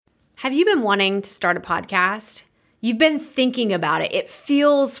Have you been wanting to start a podcast? You've been thinking about it. It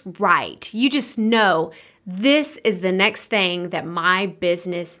feels right. You just know this is the next thing that my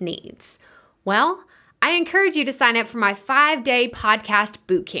business needs. Well, I encourage you to sign up for my 5-day podcast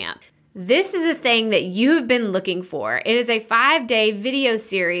bootcamp. This is a thing that you have been looking for. It is a 5-day video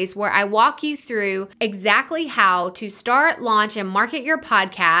series where I walk you through exactly how to start, launch, and market your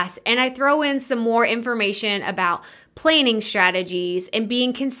podcast. And I throw in some more information about planning strategies and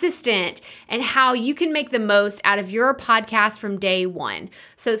being consistent and how you can make the most out of your podcast from day one.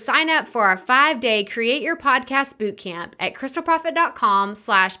 So sign up for our 5-day Create Your Podcast Bootcamp at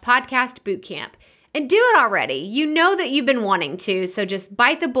crystalprofit.com/podcast bootcamp. And do it already. You know that you've been wanting to, so just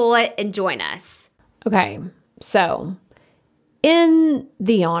bite the bullet and join us. Okay, so in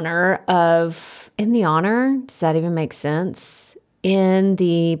the honor, does that even make sense? In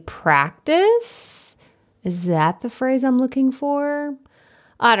the practice, is that the phrase I'm looking for?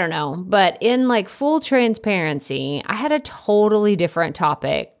 I don't know, but in like full transparency, I had a totally different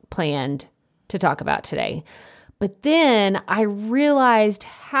topic planned to talk about today. But then I realized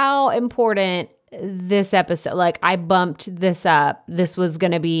how important this episode, like I bumped this up. This was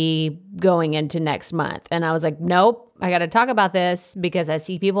going to be going into next month. And I was like, nope, I got to talk about this because I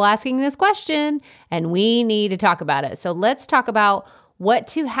see people asking this question and we need to talk about it. So let's talk about what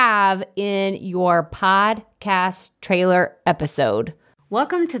to have in your podcast trailer episode.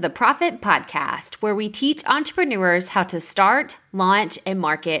 Welcome to the Profit Podcast, where we teach entrepreneurs how to start, launch, and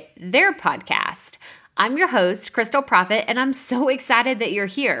market their podcast. I'm your host, Crystal Profit, and I'm so excited that you're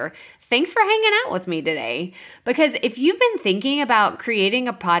here. Thanks for hanging out with me today. Because if you've been thinking about creating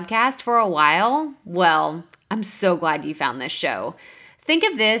a podcast for a while, well, I'm so glad you found this show. Think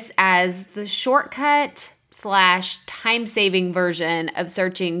of this as the shortcut / time-saving version of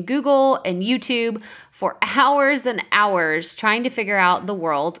searching Google and YouTube for hours and hours trying to figure out the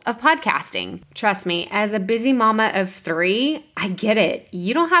world of podcasting. Trust me, as a busy mama of 3, I get it.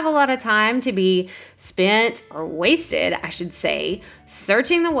 You don't have a lot of time to be spent or wasted, I should say,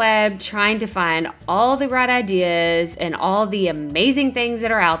 searching the web, trying to find all the right ideas and all the amazing things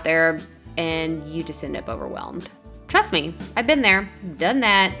that are out there, and you just end up overwhelmed. Trust me, I've been there, done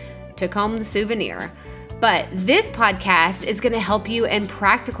that, took home the souvenir. But this podcast is going to help you in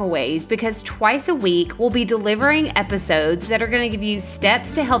practical ways because twice a week we'll be delivering episodes that are going to give you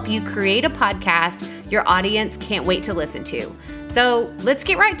steps to help you create a podcast your audience can't wait to listen to. So let's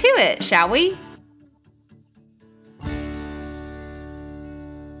get right to it, shall we?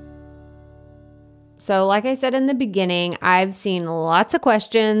 So like I said in the beginning, I've seen lots of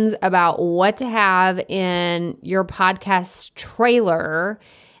questions about what to have in your podcast trailer,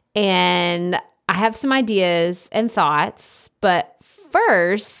 and I have some ideas and thoughts, but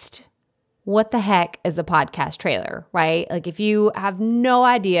first, what the heck is a podcast trailer, right? Like if you have no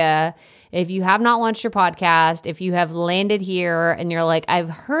idea, if you have not launched your podcast, if you have landed here and you're like, I've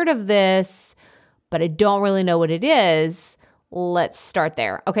heard of this, but I don't really know what it is, let's start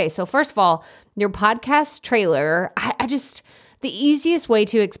there. Okay, so first of all, your podcast trailer, the easiest way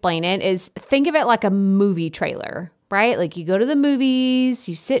to explain it is think of it like a movie trailer, right? Like you go to the movies,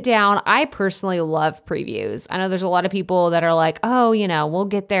 you sit down. I personally love previews. I know there's a lot of people that are like, oh, we'll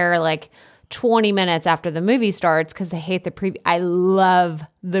get there like 20 minutes after the movie starts because they hate the preview. I love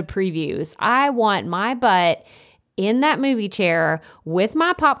the previews. I want my butt in that movie chair with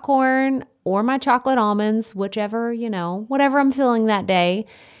my popcorn or my chocolate almonds, whichever, whatever I'm feeling that day.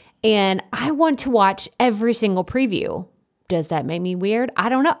 And I want to watch every single preview. Does that make me weird? I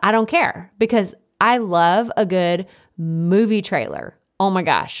don't know. I don't care because I love a good movie trailer. Oh my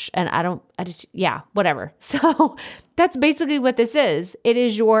gosh. And whatever. So that's basically what this is. It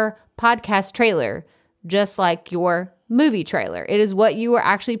is your podcast trailer, just like your movie trailer. It is what you are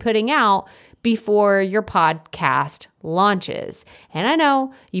actually putting out before your podcast launches. And I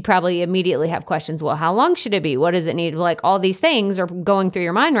know you probably immediately have questions. Well, how long should it be? What does it need? Like all these things are going through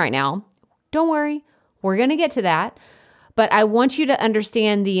your mind right now. Don't worry. We're going to get to that. But I want you to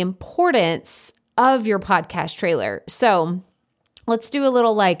understand the importance of your podcast trailer. So let's do a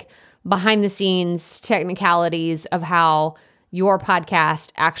little like behind the scenes technicalities of how your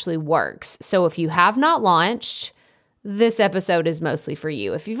podcast actually works. So if you have not launched, this episode is mostly for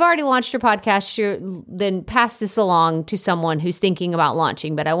you. If you've already launched your podcast, then pass this along to someone who's thinking about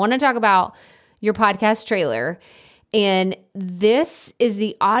launching. But I want to talk about your podcast trailer. And this is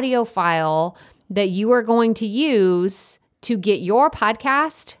the audio file that you are going to use to get your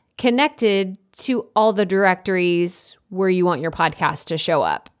podcast connected to all the directories where you want your podcast to show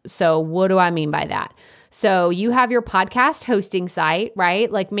up. So what do I mean by that? So you have your podcast hosting site,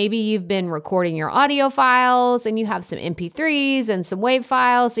 right? Like maybe you've been recording your audio files and you have some MP3s and some WAV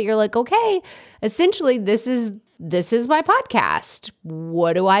files. So you're like, okay, essentially this is my podcast.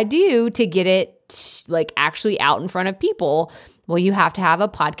 What do I do to get it like actually out in front of people? Well, you have to have a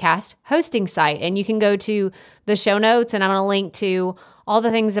podcast hosting site, and you can go to the show notes and I'm going to link to all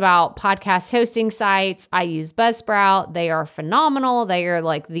the things about podcast hosting sites. I use Buzzsprout. They are phenomenal. They are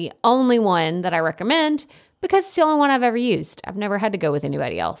like the only one that I recommend because it's the only one I've ever used. I've never had to go with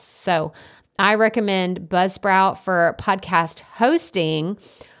anybody else. So I recommend Buzzsprout for podcast hosting.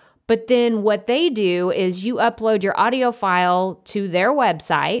 But then what they do is you upload your audio file to their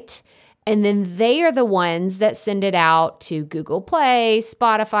website, and then they are the ones that send it out to Google Play,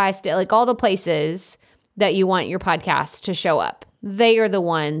 Spotify, like all the places that you want your podcast to show up. They are the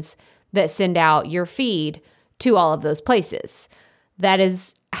ones that send out your feed to all of those places. That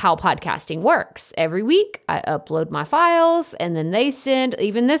is how podcasting works. Every week, I upload my files, and then they send,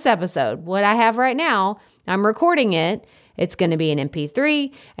 even this episode, what I have right now, I'm recording it. It's going to be an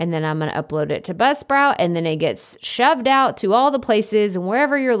MP3, and then I'm going to upload it to Buzzsprout, and then it gets shoved out to all the places and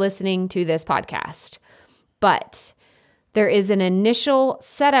wherever you're listening to this podcast. But there is an initial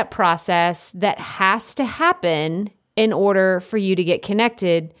setup process that has to happen in order for you to get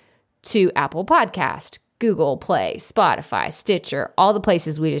connected to Apple Podcast, Google Play, Spotify, Stitcher, all the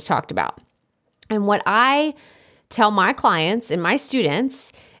places we just talked about. And what I tell my clients and my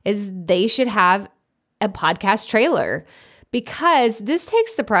students is they should have a podcast trailer, because this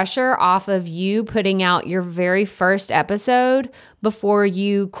takes the pressure off of you putting out your very first episode before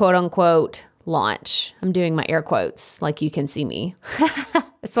you quote unquote launch. I'm doing my air quotes like you can see me.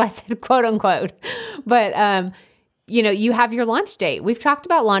 That's why I said quote unquote. But, you have your launch date. We've talked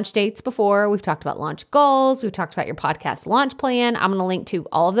about launch dates before. We've talked about launch goals. We've talked about your podcast launch plan. I'm going to link to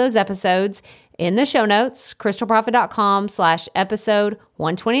all of those episodes in the show notes, crystalprofit.com/episode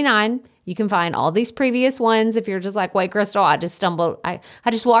 129. You can find all these previous ones. If you're just like, wait, Crystal, I just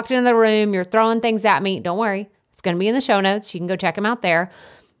walked into the room. You're throwing things at me. Don't worry. It's going to be in the show notes. You can go check them out there.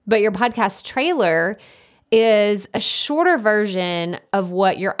 But your podcast trailer is a shorter version of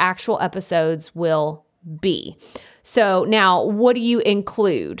what your actual episodes will be. So now what do you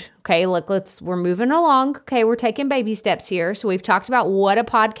include? Okay, look, we're moving along. Okay, we're taking baby steps here. So we've talked about what a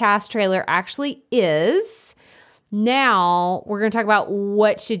podcast trailer actually is. Now we're going to talk about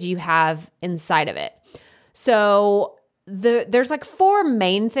what should you have inside of it. So there's like 4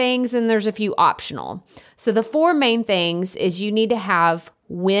 main things and there's a few optional. So the 4 main things is you need to have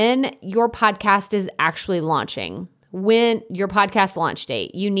when your podcast is actually launching, when your podcast launch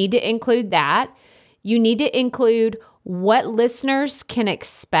date. You need to include that. You need to include what listeners can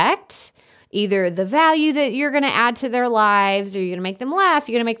expect, either the value that you're going to add to their lives, or you're going to make them laugh,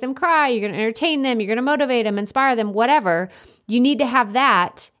 you're going to make them cry, you're going to entertain them, you're going to motivate them, inspire them, whatever. You need to have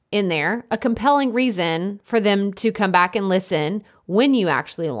that in there, a compelling reason for them to come back and listen when you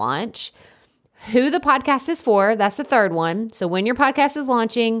actually launch. Who the podcast is for, that's the third one. So when your podcast is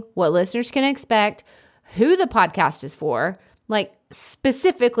launching, what listeners can expect, who the podcast is for, like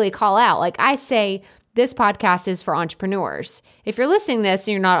specifically call out. Like I say, this podcast is for entrepreneurs. If you're listening to this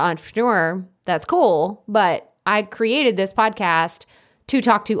and you're not an entrepreneur, that's cool. But I created this podcast to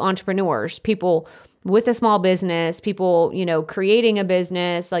talk to entrepreneurs, people with a small business, people, creating a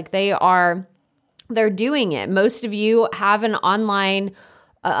business. Like they're doing it. Most of you have an online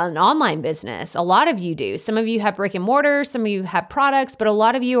business. A lot of you do. Some of you have brick and mortar, some of you have products, but a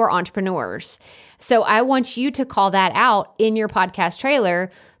lot of you are entrepreneurs. So I want you to call that out in your podcast trailer.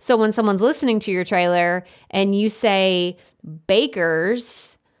 So when someone's listening to your trailer and you say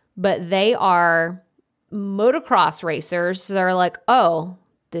bakers, but they are motocross racers, so they're like, oh,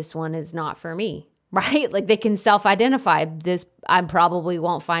 this one is not for me, right? Like they can self-identify this. I probably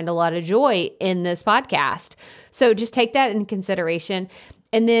won't find a lot of joy in this podcast. So just take that into consideration.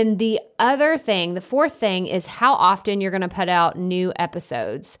 And then the other thing, the fourth thing is how often you're going to put out new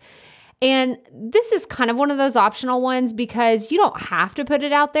episodes. And this is kind of one of those optional ones because you don't have to put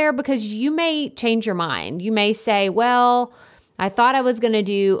it out there because you may change your mind. You may say, well, I thought I was going to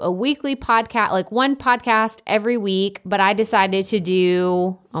do a weekly podcast, like one podcast every week, but I decided to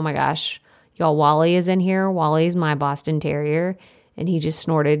do, oh my gosh, y'all, Wally is in here. Wally's my Boston Terrier, and he just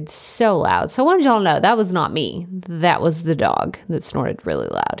snorted so loud. So I wanted y'all to know that was not me. That was the dog that snorted really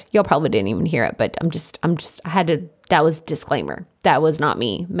loud. Y'all probably didn't even hear it, but that was disclaimer. That was not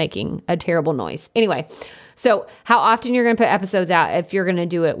me making a terrible noise. Anyway, so how often you're going to put episodes out? If you're going to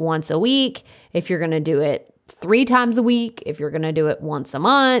do it once a week, if you're going to do it 3 times a week, if you're going to do it once a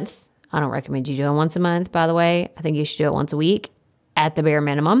month. I don't recommend you do it once a month, by the way. I think you should do it once a week at the bare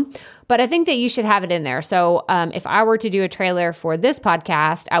minimum. But I think that you should have it in there. So if I were to do a trailer for this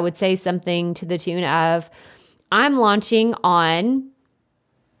podcast, I would say something to the tune of, I'm launching on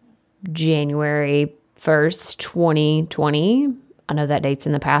January 1st, 2020. I know that date's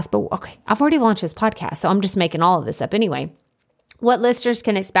in the past, but okay, I've already launched this podcast, so I'm just making all of this up anyway. What listeners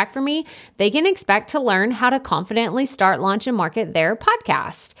can expect from me, they can expect to learn how to confidently start, launch, and market their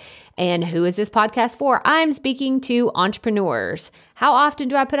podcast. And who is this podcast for? I'm speaking to entrepreneurs. How often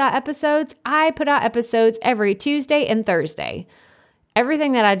do I put out episodes? I put out episodes every Tuesday and Thursday.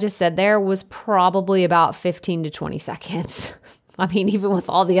 Everything that I just said there was probably about 15 to 20 seconds. I mean, even with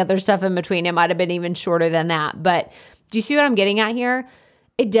all the other stuff in between, it might have been even shorter than that. But do you see what I'm getting at here?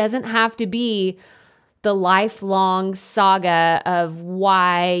 It doesn't have to be the lifelong saga of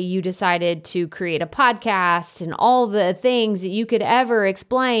why you decided to create a podcast and all the things that you could ever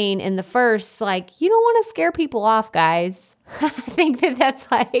explain in the first, like, you don't want to scare people off, guys. I think that that's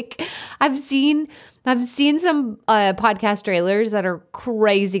like, I've seen some podcast trailers that are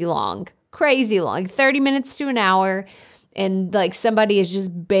crazy long, 30 minutes to an hour. And like somebody is just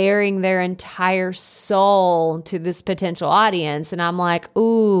bearing their entire soul to this potential audience. And I'm like,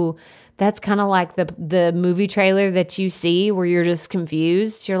 ooh, that's kind of like the movie trailer that you see where you're just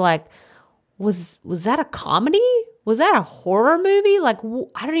confused. You're like, was that a comedy? Was that a horror movie? Like,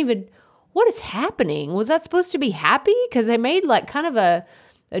 what is happening? Was that supposed to be happy? Because they made like kind of a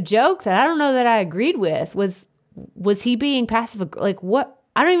joke that I don't know that I agreed with. Was he being passive? Like what?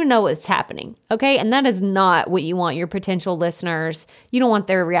 I don't even know what's happening. Okay. And that is not what you want your potential listeners. You don't want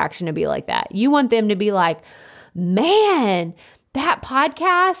their reaction to be like that. You want them to be like, man, that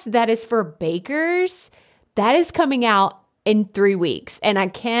podcast that is for bakers, that is coming out in 3 weeks. And I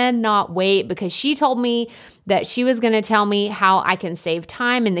cannot wait because she told me that she was going to tell me how I can save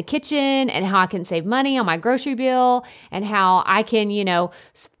time in the kitchen and how I can save money on my grocery bill and how I can,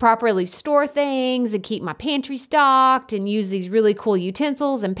 properly store things and keep my pantry stocked and use these really cool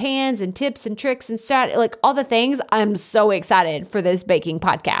utensils and pans and tips and tricks and stuff, like all the things. I'm so excited for this baking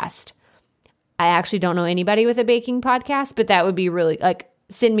podcast. I actually don't know anybody with a baking podcast, but that would be really like,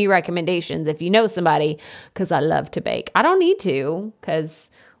 send me recommendations if you know somebody, because I love to bake. I don't need to because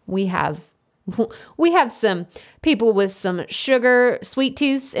we have some people with some sugar sweet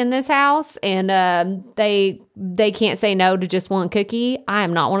tooths in this house, and they can't say no to just one cookie. I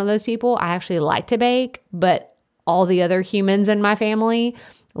am not one of those people. I actually like to bake, but all the other humans in my family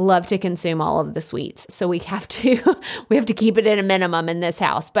love to consume all of the sweets. So we have to keep it at a minimum in this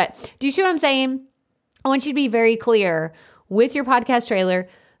house. But do you see what I'm saying? I want you to be very clear with your podcast trailer,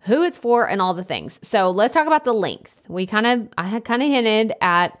 who it's for and all the things. So let's talk about the length. I had kind of hinted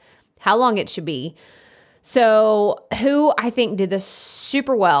at how long it should be. So who I think did this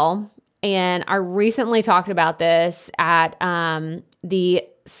super well, and I recently talked about this at the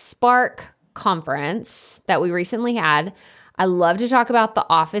Spark conference that we recently had. I love to talk about the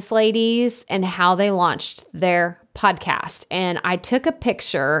Office ladies and how they launched their podcast. And I took a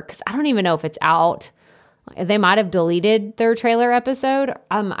picture because I don't even know if it's out. They might have deleted their trailer episode.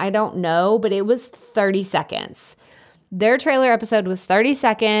 I don't know, but it was 30 seconds. Their trailer episode was 30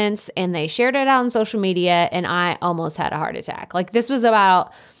 seconds and they shared it out on social media and I almost had a heart attack. Like this was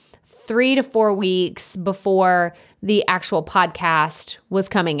about 3 to 4 weeks before the actual podcast was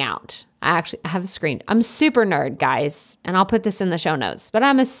coming out. I have a screen. I'm super nerd, guys, and I'll put this in the show notes, but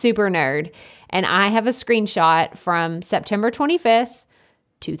I'm a super nerd and I have a screenshot from September 25th,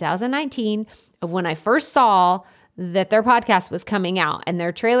 2019 of when I first saw that their podcast was coming out, and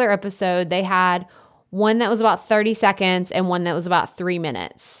their trailer episode, they had one that was about 30 seconds and one that was about 3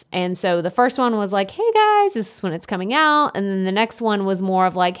 minutes. And so the first one was like, hey guys, this is when it's coming out. And then the next one was more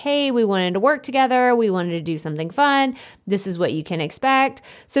of like, hey, we wanted to work together. We wanted to do something fun. This is what you can expect.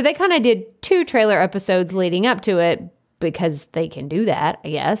 So they kind of did 2 trailer episodes leading up to it because they can do that, I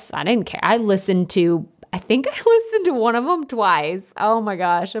guess. I didn't care. I think I listened to one of them twice. Oh my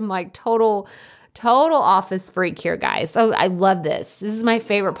gosh. I'm like total Office freak here, guys. Oh, I love this. This is my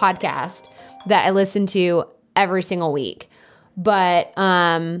favorite podcast that I listen to every single week. But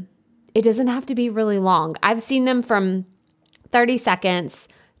it doesn't have to be really long. I've seen them from 30 seconds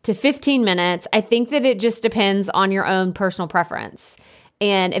to 15 minutes. I think that it just depends on your own personal preference.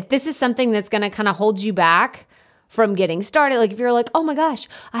 And if this is something that's going to kind of hold you back from getting started, like if you're like, oh my gosh,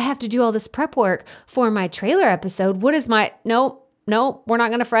 I have to do all this prep work for my trailer episode. No, we're not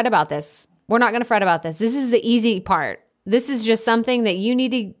going to fret about this. We're not going to fret about this. This is the easy part. This is just something that you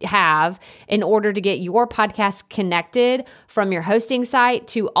need to have in order to get your podcast connected from your hosting site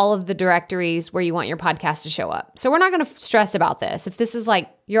to all of the directories where you want your podcast to show up. So we're not going to stress about this. If this is like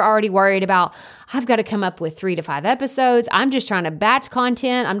you're already worried about, I've got to come up with 3 to 5 episodes. I'm just trying to batch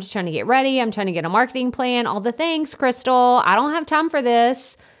content. I'm just trying to get ready. I'm trying to get a marketing plan, all the things, Crystal. I don't have time for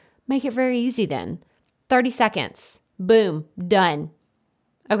this. Make it very easy then. 30 seconds. Boom. Done.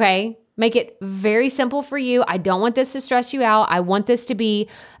 Okay? Make it very simple for you. I don't want this to stress you out. I want this to be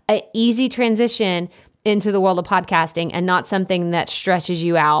an easy transition into the world of podcasting and not something that stresses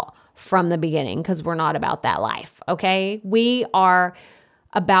you out from the beginning, because we're not about that life, okay? We are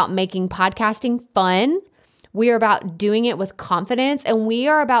about making podcasting fun. We are about doing it with confidence, and we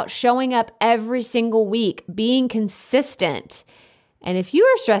are about showing up every single week, being consistent. And if you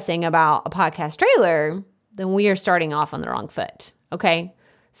are stressing about a podcast trailer, then we are starting off on the wrong foot, okay?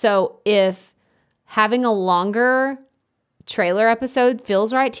 So if having a longer trailer episode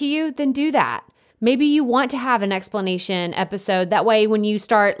feels right to you, then do that. Maybe you want to have an explanation episode. That way, when you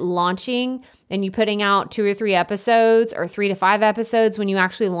start launching and you putting out 2 or 3 episodes or 3 to 5 episodes, when you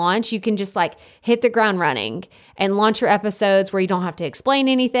actually launch, you can just like hit the ground running and launch your episodes where you don't have to explain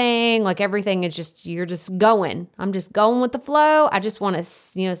anything. Like everything is just, you're just going. I'm just going with the flow. I just want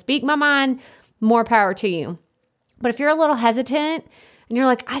to, speak my mind. More power to you. But if you're a little hesitant, and you're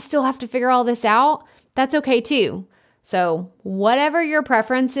like, I still have to figure all this out, that's okay too. So whatever your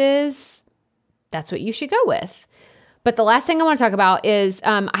preference is, that's what you should go with. But the last thing I want to talk about is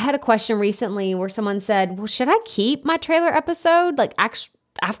I had a question recently where someone said, well, should I keep my trailer episode? Like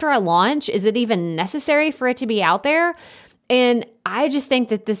after I launch, is it even necessary for it to be out there? And I just think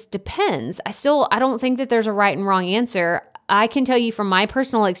that this depends. I don't think that there's a right and wrong answer. I can tell you from my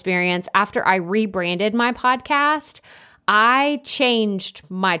personal experience, after I rebranded my podcast, I changed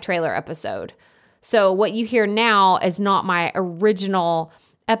my trailer episode. So what you hear now is not my original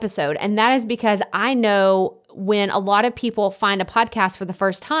episode. And that is because I know when a lot of people find a podcast for the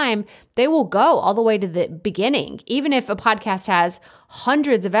first time, they will go all the way to the beginning. Even if a podcast has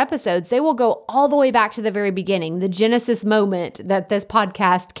hundreds of episodes, they will go all the way back to the very beginning, the genesis moment that this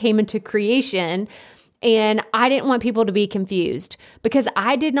podcast came into creation. And I didn't want people to be confused because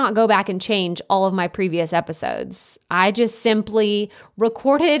I did not go back and change all of my previous episodes. I just simply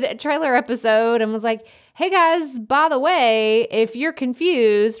recorded a trailer episode and was like, hey guys, by the way, if you're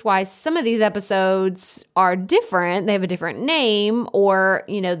confused why some of these episodes are different, they have a different name, or,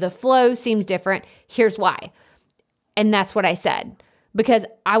 the flow seems different, here's why. And that's what I said, because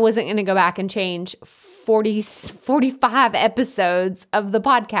I wasn't going to go back and change 45 episodes of the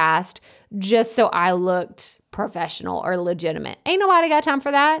podcast just so I looked professional or legitimate. Ain't nobody got time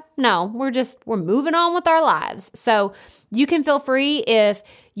for that. No, we're moving on with our lives. So you can feel free if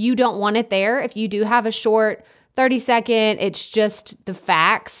you don't want it there. If you do have a short 30-second, it's just the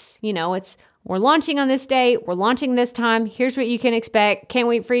facts. It's we're launching on this date. We're launching this time. Here's what you can expect. Can't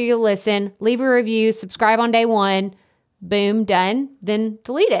wait for you to listen. Leave a review. Subscribe on day 1. Boom, done. Then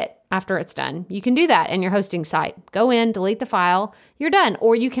delete it after it's done. You can do that in your hosting site. Go in, delete the file, you're done.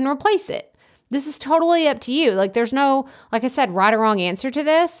 Or you can replace it. This is totally up to you. Like there's no, like I said, right or wrong answer to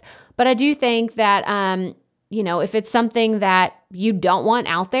this. But I do think that, if it's something that you don't want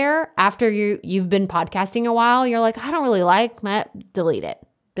out there after you've been podcasting a while, you're like, I don't really like that, delete it.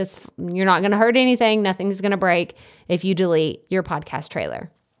 You're not going to hurt anything. Nothing's going to break if you delete your podcast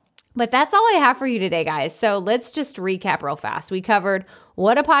trailer. But that's all I have for you today, guys. So let's just recap real fast. We covered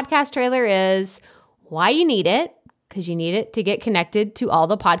what a podcast trailer is, why you need it, because you need it to get connected to all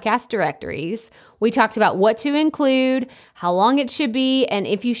the podcast directories. We talked about what to include, how long it should be, and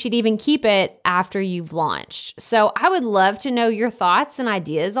if you should even keep it after you've launched. So I would love to know your thoughts and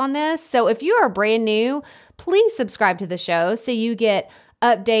ideas on this. So if you are brand new, please subscribe to the show so you get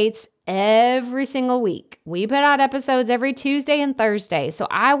updates every single week. We put out episodes every Tuesday and Thursday. So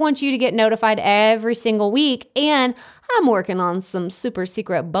I want you to get notified every single week. And I'm working on some super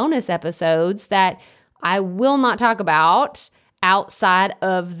secret bonus episodes that I will not talk about outside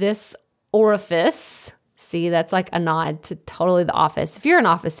of this orifice. See, that's like a nod to totally The Office. If you're an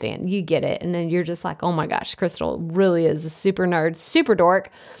Office fan, you get it. And then you're just like, oh my gosh, Crystal really is a super nerd, super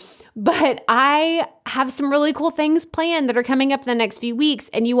dork. But I have some really cool things planned that are coming up in the next few weeks,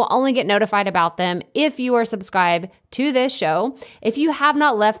 and you will only get notified about them if you are subscribed to this show. If you have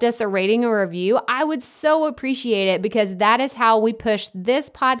not left us a rating or review, I would so appreciate it because that is how we push this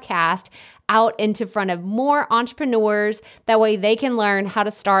podcast out into front of more entrepreneurs. That way they can learn how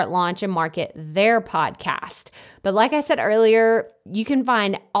to start, launch, and market their podcast. But like I said earlier, you can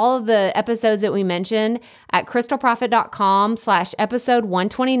find all of the episodes that we mentioned at crystalprofit.com/episode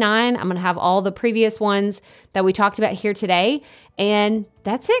 129. I'm going to have all the previous ones that we talked about here today. And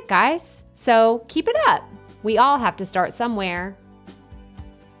that's it, guys. So keep it up. We all have to start somewhere.